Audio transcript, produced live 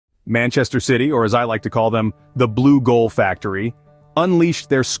Manchester City, or as I like to call them, the Blue Goal Factory, unleashed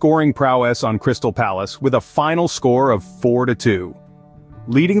their scoring prowess on Crystal Palace with a final score of 4-2.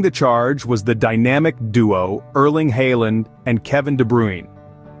 Leading the charge was the dynamic duo Erling Haaland and Kevin De Bruyne.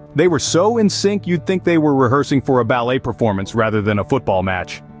 They were so in sync you'd think they were rehearsing for a ballet performance rather than a football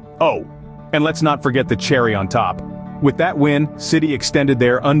match. Oh, and let's not forget the cherry on top. With that win, City extended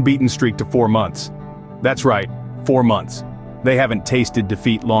their unbeaten streak to 4 months. That's right, 4 months. They haven't tasted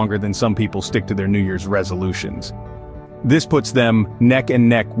defeat longer than some people stick to their New Year's resolutions. This puts them neck and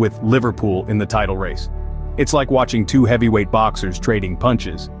neck with Liverpool in the title race. It's like watching two heavyweight boxers trading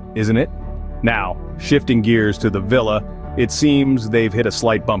punches, isn't it? Now, shifting gears to the Villa, it seems they've hit a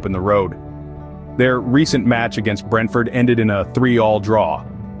slight bump in the road. Their recent match against Brentford ended in a 3-3 draw.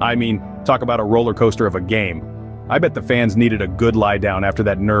 I mean, talk about a roller coaster of a game. I bet the fans needed a good lie down after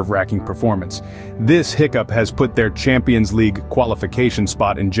that nerve-wracking performance. This hiccup has put their Champions League qualification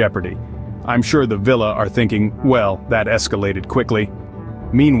spot in jeopardy. I'm sure the Villa are thinking, well, that escalated quickly.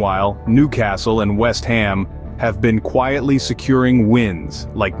 Meanwhile, Newcastle and West Ham have been quietly securing wins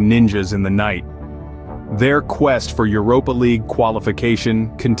like ninjas in the night. Their quest for Europa League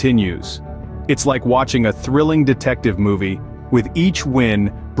qualification continues. It's like watching a thrilling detective movie, with each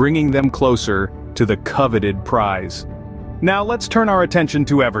win bringing them closer to the coveted prize. Now let's turn our attention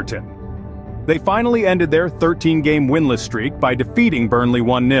to Everton. They finally ended their 13-game winless streak by defeating Burnley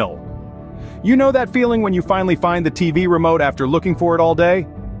 1-0. You know that feeling when you finally find the TV remote after looking for it all day?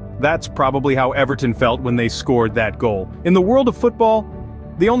 That's probably how Everton felt when they scored that goal. In the world of football,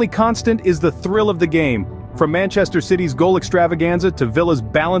 the only constant is the thrill of the game. From Manchester City's goal extravaganza to Villa's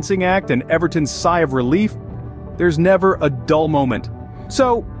balancing act and Everton's sigh of relief, there's never a dull moment.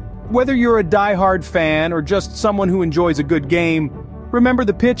 So, whether you're a die-hard fan or just someone who enjoys a good game, remember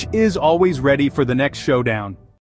the pitch is always ready for the next showdown.